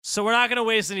So we're not going to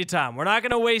waste any time. We're not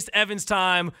going to waste Evan's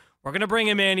time. We're going to bring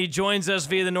him in. He joins us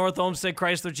via the North Olmsted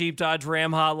Chrysler Jeep Dodge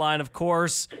Ram hotline, of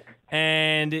course.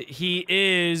 And he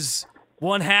is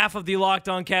one half of the Locked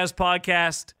On Cavs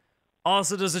podcast.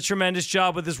 Also does a tremendous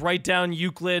job with his Write Down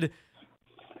Euclid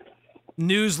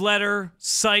newsletter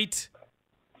site,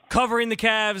 covering the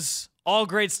Cavs. All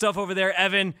great stuff over there.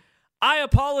 Evan, I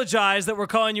apologize that we're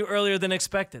calling you earlier than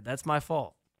expected. That's my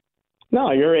fault.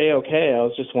 No, you're A-okay. I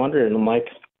was just wondering. I'm like,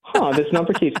 this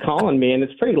number keeps calling me, and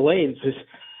it's pretty late. It's just,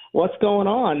 what's going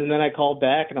on? And then I called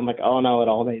back, and I'm like, oh, no, it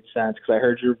all made sense because I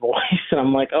heard your voice. And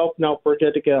I'm like, oh, no, we're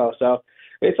good to go. So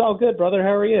it's all good, brother.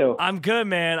 How are you? I'm good,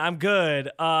 man. I'm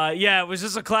good. Yeah, it was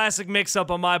just a classic mix-up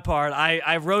on my part.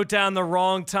 I wrote down the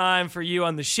wrong time for you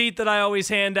on the sheet that I always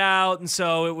hand out, and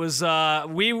so it was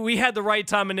we had the right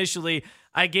time initially.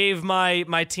 I gave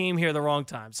my team here the wrong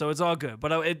time, so it's all good.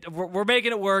 But we're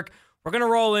making it work. We're going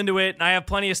to roll into it, and I have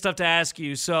plenty of stuff to ask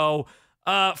you. So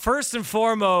first and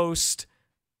foremost,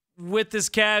 with this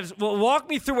Cavs, well, walk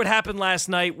me through what happened last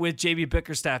night with JB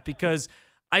Bickerstaff, because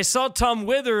I saw Tom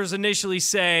Withers initially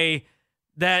say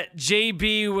that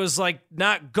JB was like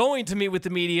not going to meet with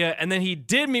the media, and then he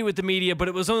did meet with the media, but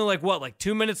it was only like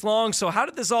 2 minutes long. So how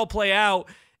did this all play out?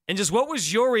 And just what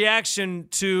was your reaction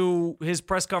to his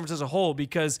press conference as a whole?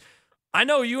 Because I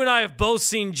know you and I have both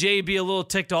seen JB a little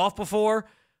ticked off before,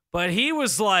 but he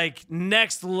was like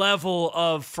next level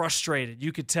of frustrated.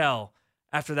 You could tell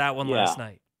after that one last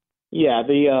night. Yeah,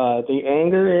 the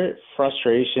anger,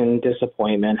 frustration,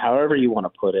 disappointment, however you want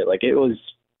to put it, like it was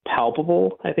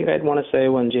palpable, I think I'd want to say,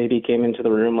 when JB came into the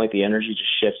room. Like the energy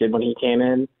just shifted when he came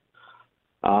in.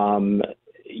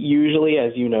 Usually,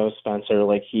 as you know, Spencer,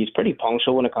 like he's pretty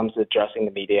punctual when it comes to addressing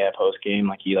the media post game.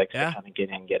 Like he likes to kind of get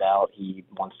in, get out. He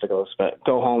wants to go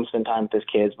home, spend time with his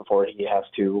kids before he has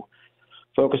to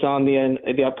focus on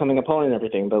the upcoming opponent and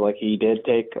everything. But like he did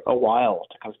take a while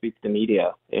to come speak to the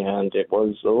media, and it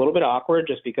was a little bit awkward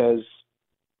just because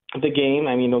the game,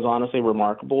 I mean, it was honestly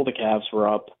remarkable. The Cavs were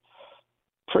up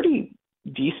pretty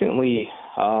decently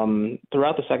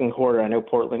throughout the second quarter. I know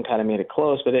Portland kind of made it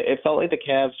close, but it felt like the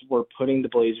Cavs were putting the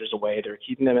Blazers away. They were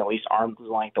keeping them at least arm's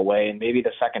length away, and maybe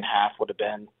the second half would have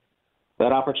been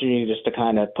that opportunity just to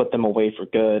kind of put them away for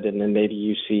good. And then maybe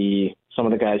you see some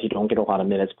of the guys you don't get a lot of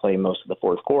minutes play most of the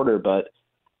fourth quarter. But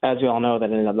as we all know, that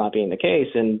ended up not being the case.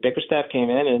 And Bickerstaff came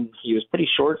in, and he was pretty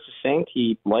short, succinct.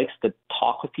 He likes to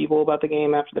talk with people about the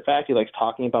game after the fact. He likes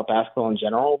talking about basketball in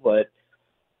general, but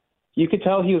you could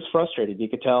tell he was frustrated. You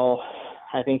could tell,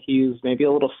 I think he was maybe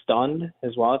a little stunned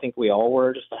as well. I think we all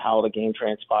were, just how the game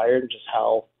transpired, just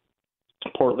how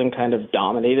Portland kind of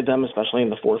dominated them, especially in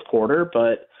the fourth quarter.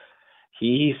 But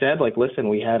he said, like, listen,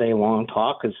 we had a long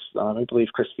talk, because I believe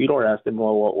Chris Fedor asked him,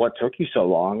 well, what took you so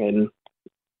long? And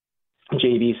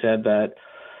JB said that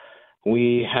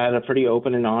we had a pretty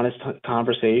open and honest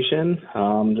conversation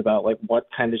about, like, what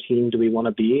kind of team do we want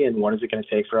to be and what is it going to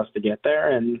take for us to get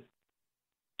there. And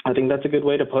I think that's a good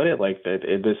way to put it. Like,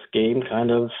 this game kind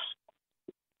of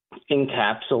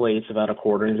encapsulates about a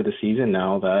quarter into the season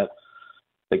now that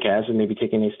the Cavs are maybe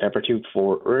taking a step or two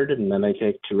forward, and then they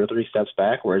take 2 or 3 steps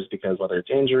backwards because whether it's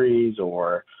injuries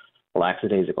or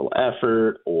lackadaisical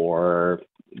effort or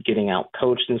getting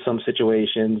out-coached in some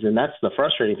situations. And that's the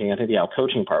frustrating thing. I think the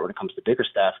out-coaching part when it comes to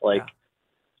Bickerstaff, like,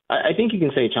 I think you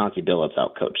can say Chauncey Billups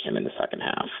out-coached him in the second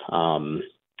half.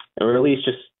 Or at least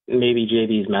just maybe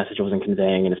JB's message wasn't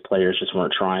conveying and his players just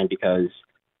weren't trying, because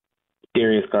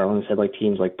Darius Garland said, like,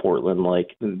 teams like Portland,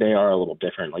 like, they are a little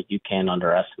different. Like, you can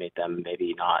underestimate them,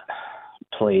 maybe not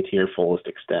play to your fullest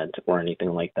extent or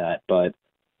anything like that. But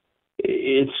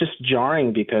it's just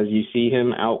jarring because you see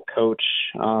him out-coach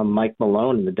Mike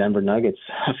Malone in the Denver Nuggets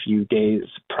a few days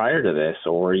prior to this,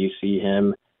 or you see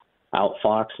him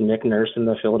out-fox Nick Nurse in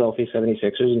the Philadelphia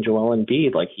 76ers and Joel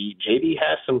Embiid. Like, JB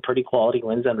has some pretty quality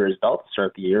wins under his belt to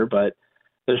start the year, but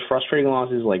there's frustrating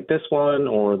losses like this one,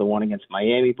 or the one against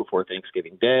Miami before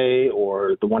Thanksgiving Day,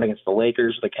 or the one against the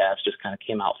Lakers. The Cavs just kind of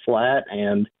came out flat.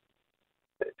 And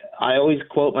I always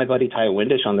quote my buddy Ty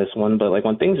Windish on this one, but like,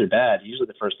 when things are bad, usually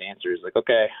the first answer is like,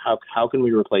 okay, how can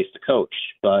we replace the coach?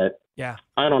 But yeah,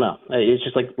 I don't know. It's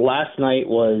just like last night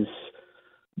was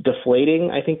deflating,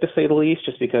 I think, to say the least,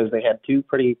 just because they had 2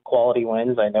 pretty quality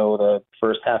wins. I know the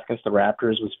first half against the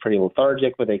Raptors was pretty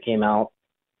lethargic, but they came out,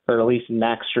 or at least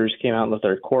Max Strus came out in the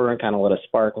third quarter and kind of lit a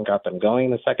spark and got them going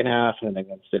in the second half. And then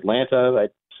against Atlanta, I'd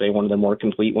say one of the more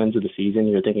complete wins of the season.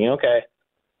 You're thinking, okay,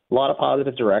 a lot of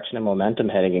positive direction and momentum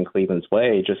heading in Cleveland's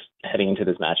way, just heading into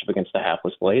this matchup against the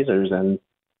hapless Blazers. And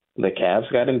the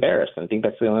Cavs got embarrassed. I think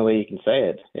that's the only way you can say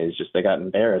it, is just they got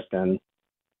embarrassed. And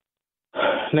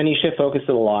then you shift focus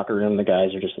to the locker room. The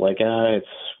guys are just like, it's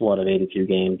one of 82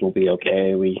 games. We'll be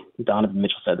okay. Donovan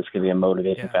Mitchell said this could be a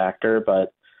motivating factor,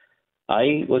 but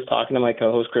I was talking to my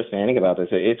co-host Chris Manning about this.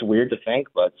 It's weird to think,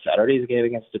 but Saturday's game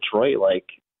against Detroit,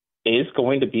 is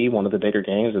going to be one of the bigger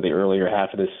games of the earlier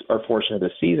half of this or portion of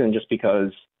the season, just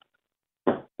because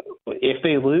if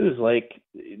they lose,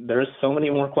 there's so many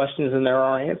more questions than there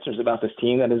are answers about this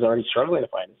team that is already struggling to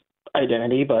find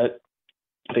identity, but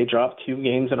they dropped 2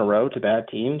 games in a row to bad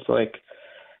teams. I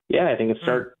think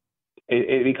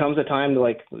it becomes a time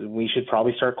to we should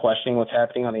probably start questioning what's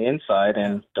happening on the inside.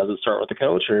 And does it start with the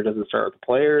coach, or does it start with the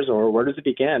players, or where does it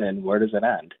begin and where does it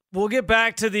end? We'll get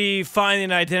back to the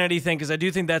finding identity thing, because I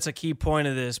do think that's a key point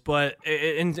of this. But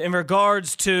in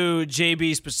regards to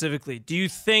JB specifically, do you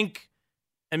think,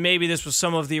 and maybe this was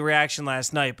some of the reaction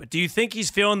last night, but do you think he's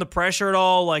feeling the pressure at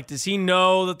all? Does he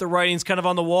know that the writing's kind of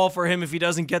on the wall for him if he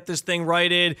doesn't get this thing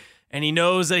righted? And he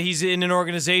knows that he's in an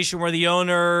organization where the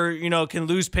owner, can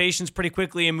lose patience pretty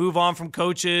quickly and move on from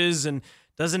coaches and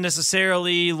doesn't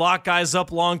necessarily lock guys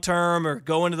up long-term or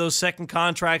go into those second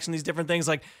contracts and these different things.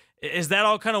 Is that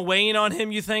all kind of weighing on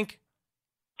him, you think?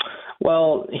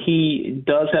 Well, he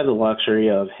does have the luxury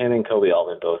of, him and Kobe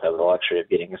Altman both have the luxury of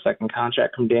getting a second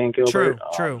contract from Dan Gilbert.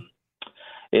 True.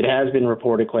 It has been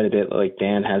reported quite a bit,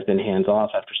 Dan has bbeen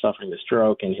hands-off after suffering the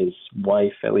stroke, and his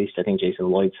wife, at least I think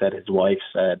Jason Lloyd said, his wife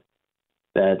said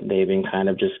that they've been kind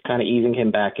of easing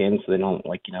him back in so they don't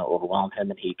overwhelm him,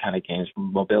 and he kind of gains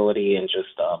mobility and just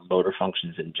motor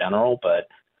functions in general. But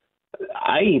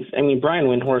I mean, Brian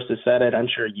Windhorst has said it. I'm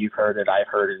sure you've heard it. I've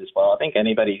heard it as well. I think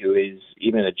anybody who is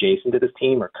even adjacent to this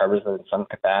team or covers them in some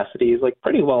capacity is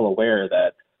pretty well aware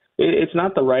that it's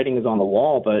not the writing is on the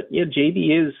wall, but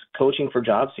JB is coaching for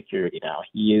job security now.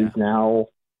 He is now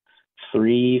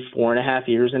 4.5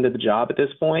 years into the job at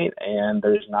this point, and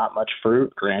there's not much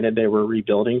fruit. Granted, they were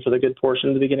rebuilding for the good portion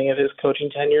of the beginning of his coaching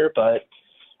tenure, but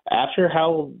after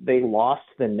how they lost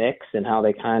the Knicks and how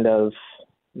they kind of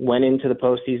went into the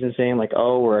postseason saying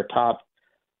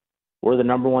we're the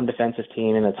number 1 defensive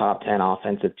team and the top 10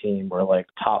 offensive team. We're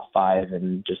top 5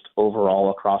 and just overall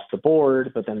across the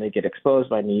board, but then they get exposed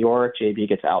by New York. JB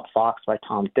gets outfoxed by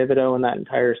Tom Thibodeau in that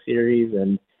entire series,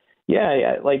 and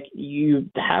you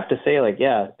have to say,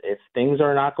 if things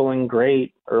are not going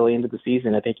great early into the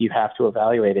season, I think you have to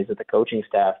evaluate, is it the coaching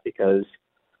staff? Because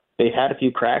they've had a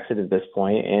few cracks at this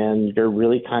point, and you're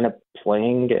really kind of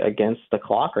playing against the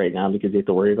clock right now because you have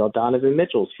to worry about Donovan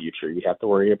Mitchell's future. You have to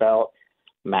worry about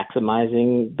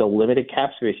maximizing the limited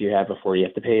cap space you have before you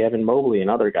have to pay Evan Mobley and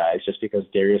other guys just because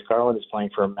Darius Garland is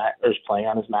playing playing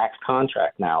on his max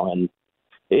contract now. And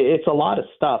it's a lot of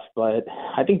stuff, but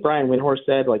I think Brian Windhorst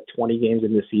said 20 games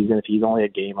in the season, if he's only a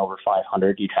game over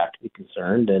 500, you'd have to be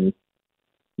concerned. And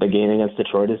the game against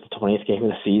Detroit is the 20th game of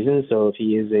the season. So if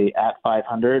he is at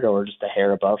 500 or just a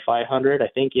hair above 500, I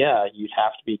think, you'd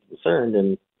have to be concerned.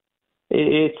 And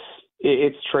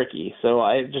it's tricky. So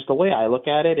the way I look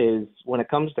at it is when it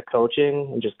comes to coaching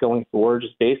and just going forward,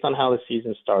 just based on how the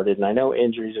season started, and I know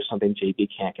injuries are something JB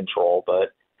can't control,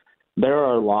 but there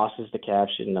are losses the Cavs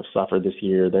shouldn't have suffered this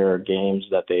year. There are games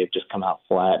that they've just come out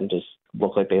flat and just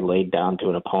look like they laid down to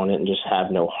an opponent and just have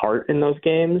no heart in those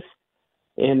games.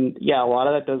 And, a lot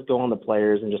of that does go on the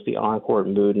players and just the on-court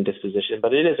mood and disposition,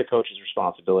 but it is a coach's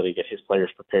responsibility to get his players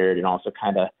prepared and also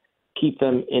kind of keep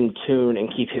them in tune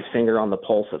and keep his finger on the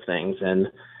pulse of things. And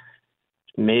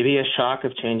maybe a shock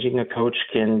of changing a coach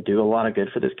can do a lot of good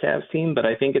for this Cavs team, but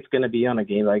I think it's going to be on a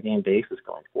game-by-game basis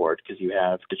going forward because you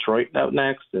have Detroit out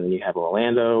next, and then you have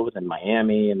Orlando, then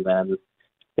Miami, and then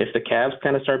if the Cavs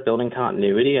kind of start building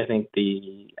continuity, I think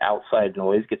the outside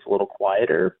noise gets a little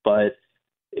quieter. But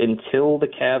until the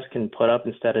Cavs can put up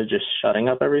instead of just shutting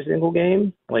up every single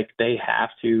game, they have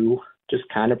to just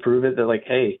kind of prove it that,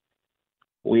 hey,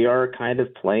 we are kind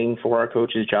of playing for our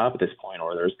coach's job at this point,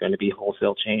 or there's going to be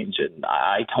wholesale change. And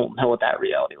I don't know what that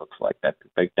reality looks like. That's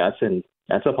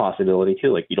a possibility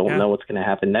too. You don't know what's going to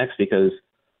happen next because,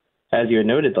 as you had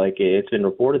noted, it's been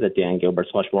reported that Dan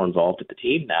Gilbert's much more involved with the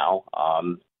team now.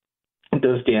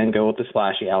 Does Dan go with the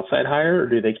splashy outside hire, or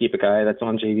do they keep a guy that's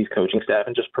on JV's coaching staff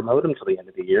and just promote him till the end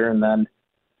of the year? And then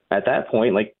at that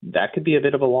point, that could be a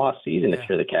bit of a lost season if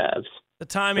you're the Cavs. The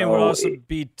timing would also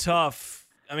be tough.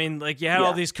 I mean, you had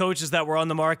all these coaches that were on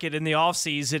the market in the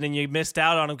offseason, and you missed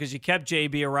out on them because you kept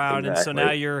JB around, and so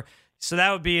now so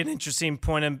that would be an interesting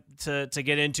point to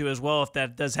get into as well if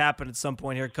that does happen at some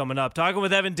point here coming up. Talking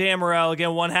with Evan Dammarell,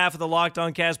 again, one half of the Locked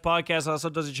On Cavs podcast, also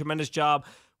does a tremendous job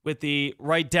with the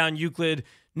Write Down Euclid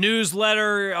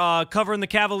newsletter covering the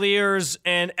Cavaliers.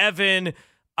 And Evan,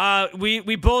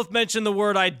 we both mentioned the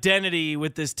word identity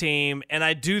with this team, and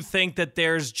I do think that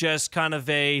there's just kind of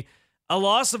a a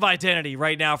loss of identity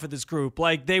right now for this group.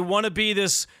 Like, they want to be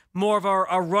this more of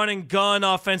a run and gun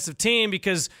offensive team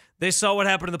because they saw what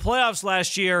happened in the playoffs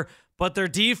last year, but their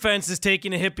defense is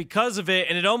taking a hit because of it.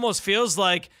 And it almost feels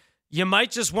like you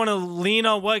might just want to lean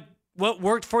on what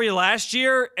worked for you last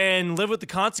year and live with the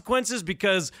consequences,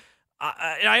 because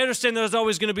I understand there's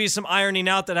always going to be some ironing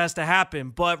out that has to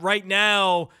happen. But right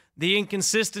now, the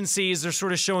inconsistencies are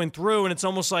sort of showing through, and it's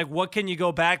almost like, what can you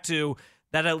go back to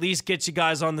that at least gets you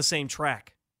guys on the same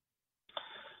track?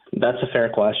 That's a fair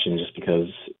question, just because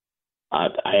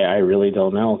I really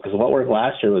don't know. Because what worked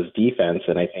last year was defense,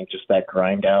 and I think just that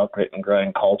grind out, grit and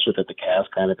grind culture that the Cavs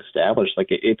kind of established, like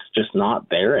it's just not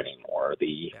there anymore.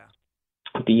 The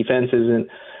defense isn't.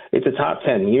 It's a top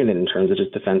 10 unit in terms of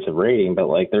just defensive rating, but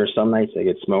like there are some nights they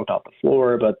get smoked off the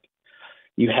floor, but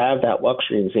you have that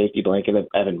luxury and safety blanket of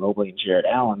Evan Mobley and Jarrett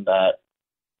Allen that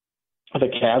the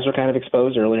Cavs were kind of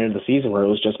exposed earlier in the season, where it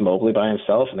was just Mobley by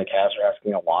himself, and the Cavs are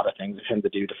asking a lot of things of him to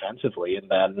do defensively, and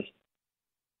then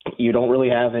you don't really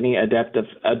have any adept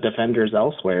defenders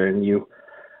elsewhere, and you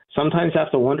sometimes have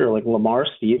to wonder, like Lamar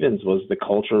Stevens was the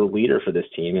cultural leader for this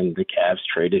team, and the Cavs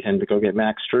traded him to go get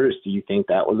Max Strus. Do you think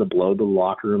that was a blow to the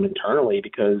locker room internally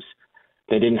because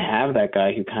they didn't have that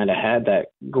guy who kind of had that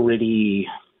gritty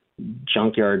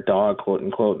junkyard dog, quote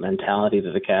unquote, mentality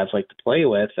that the Cavs like to play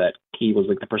with, that he was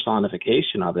like the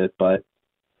personification of it? But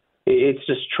it's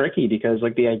just tricky because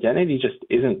like the identity just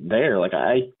isn't there. Like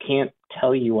I can't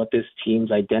tell you what this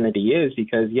team's identity is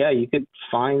because you could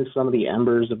find some of the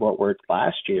embers of what worked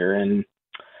last year and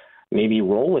maybe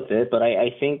roll with it. But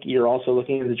I think you're also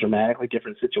looking at a dramatically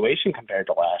different situation compared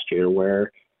to last year,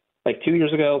 where like 2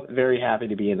 years ago, very happy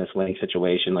to be in this winning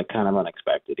situation, like kind of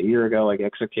unexpected. A year ago, like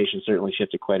expectations certainly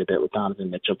shifted quite a bit with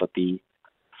Donovan Mitchell, but the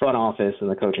front office and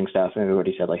the coaching staff and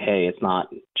everybody said like, hey, it's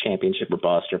not championship or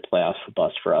bust or playoffs or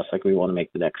bust for us. Like we want to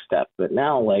make the next step. But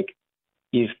now like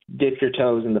you've dipped your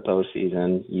toes in the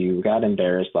postseason. You got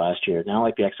embarrassed last year. Now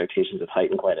like the expectations have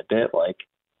heightened quite a bit. Like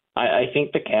I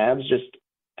think the Cavs just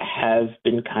have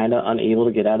been kind of unable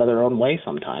to get out of their own way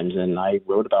sometimes. And I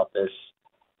wrote about this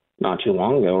not too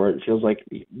long ago, where it feels like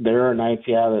there are nights,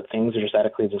 that things are just out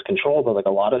of Cleveland's control, but like a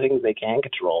lot of things they can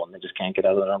control and they just can't get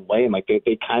out of their own way. And like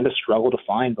they kind of struggle to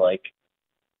find like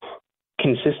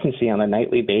consistency on a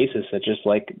nightly basis, that just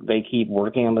like they keep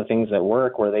working on the things that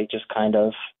work, where they just kind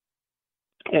of,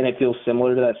 and it feels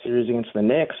similar to that series against the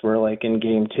Knicks, where like in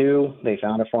game 2, they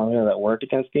found a formula that worked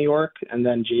against New York, and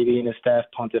then JV and his staff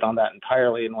punted on that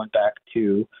entirely and went back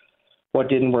to what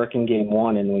didn't work in game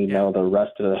 1, and we know the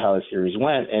rest of how the series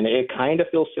went. And it kind of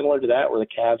feels similar to that, where the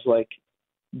Cavs like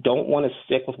don't want to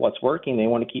stick with what's working. They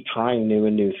want to keep trying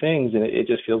new things, and it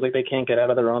just feels like they can't get out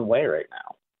of their own way right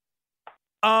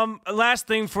now. Last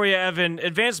thing for you, Evan.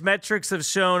 Advanced metrics have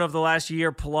shown over the last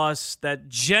year plus that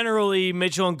generally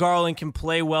Mitchell and Garland can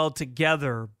play well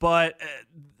together, but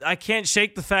I can't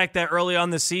shake the fact that early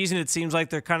on this season it seems like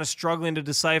they're kind of struggling to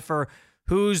decipher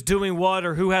who's doing what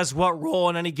or who has what role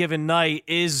on any given night.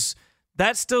 Is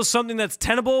that still something that's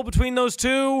tenable between those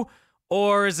two,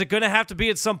 or is it going to have to be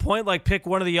at some point like pick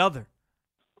one or the other?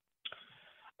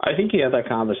 I think you have that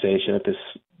conversation at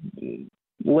this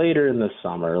later in the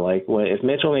summer. Like if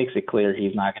Mitchell makes it clear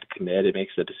he's not going to commit, it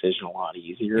makes the decision a lot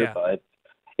easier. But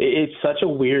it's such a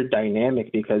weird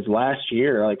dynamic because last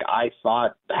year, like I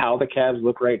thought how the Cavs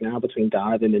look right now between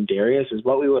Donovan and Darius is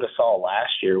what we would have saw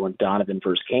last year when Donovan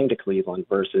first came to Cleveland,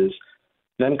 versus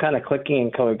them kind of clicking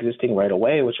and coexisting right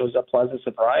away, which was a pleasant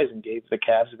surprise and gave the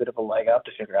Cavs a bit of a leg up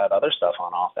to figure out other stuff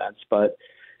on offense. But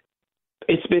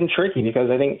it's been tricky because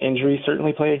I think injuries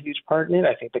certainly play a huge part in it.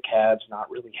 I think the Cavs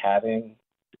not really having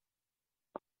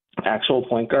actual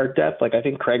point guard depth. Like I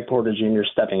think Craig Porter Jr.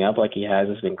 stepping up like he has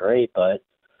been great, but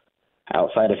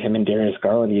outside of him and Darius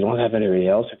Garland, you don't have anybody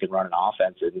else who can run an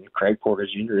offense. And Craig Porter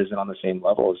Jr. isn't on the same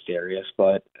level as Darius.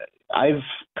 But I've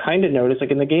kind of noticed,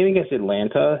 like in the game against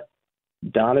Atlanta,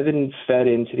 Donovan fed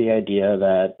into the idea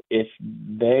that if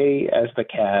they, as the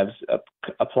Cavs,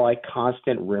 apply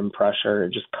constant rim pressure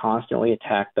and just constantly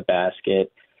attack the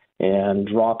basket and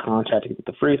draw contact to get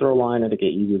the free throw line and to get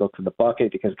easy look for the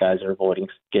bucket because guys are avoiding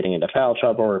getting into foul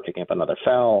trouble or picking up another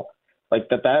foul, like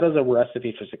that is a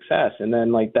recipe for success. And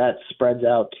then like that spreads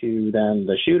out to then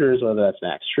the shooters, whether that's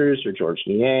Max Strus or George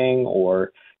Niang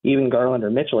or even Garland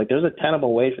or Mitchell. Like there's a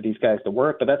tenable way for these guys to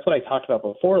work, but that's what I talked about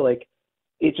before. Like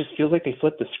it just feels like they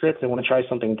flip the script and want to try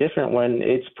something different when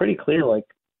it's pretty clear, like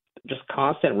just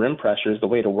constant rim pressure is the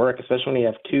way to work, especially when you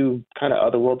have two kind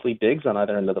of otherworldly bigs on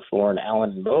either end of the floor and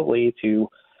Allen and Mobley to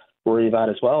worry about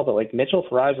as well. But like Mitchell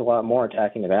thrives a lot more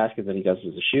attacking the basket than he does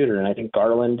as a shooter. And I think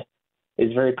Garland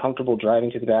is very comfortable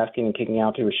driving to the basket and kicking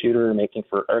out to a shooter and making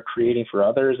for or creating for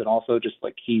others. And also just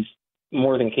like he's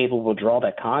more than capable to draw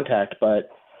that contact. But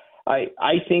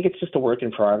I think it's just a work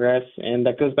in progress, and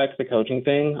that goes back to the coaching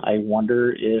thing. I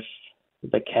wonder if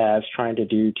the Cavs trying to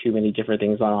do too many different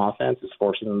things on offense is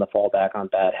forcing them to fall back on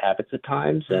bad habits at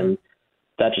times, and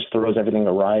that just throws everything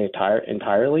awry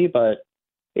entirely. But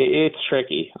it's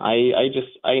tricky.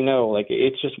 I know, like,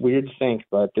 it's just weird to think,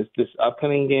 but this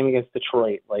upcoming game against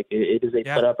Detroit, like, it is a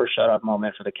put up or shut up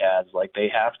moment for the Cavs. Like, they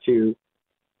have to.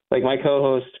 Like my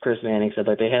co-host Chris Manning said,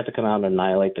 like they have to come out and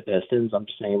annihilate the Pistons. I'm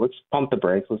just saying, let's pump the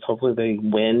brakes. Let's hopefully they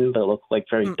win, but look like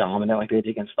very dominant like they did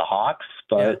against the Hawks.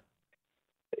 But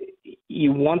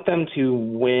you want them to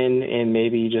win and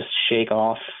maybe just shake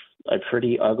off a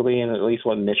pretty ugly and at least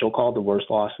what Mitchell called the worst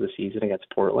loss of the season against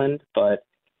Portland. But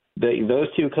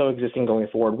those two coexisting going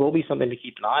forward will be something to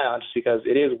keep an eye on, just because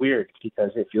it is weird,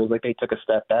 because it feels like they took a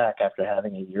step back after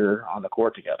having a year on the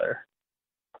court together.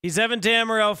 He's Evan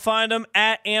Dammarell. Find him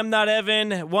at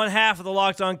am.evan. One half of the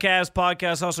Locked On Cavs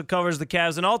podcast, also covers the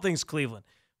Cavs and all things Cleveland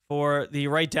for the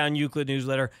Write Down Euclid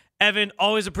newsletter. Evan,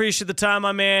 always appreciate the time,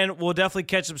 my man. We'll definitely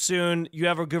catch up soon. You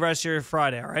have a good rest of your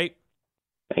Friday, all right?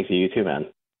 Thanks to you too, man.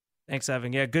 Thanks,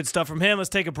 Evan. Yeah, good stuff from him. Let's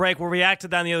take a break. We'll react to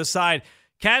that on the other side.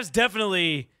 Cavs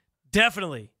definitely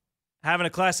having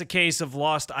a classic case of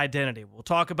lost identity. We'll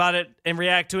talk about it and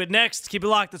react to it next. Keep it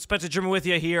locked. It's Spencer German with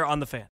you here on The Fan.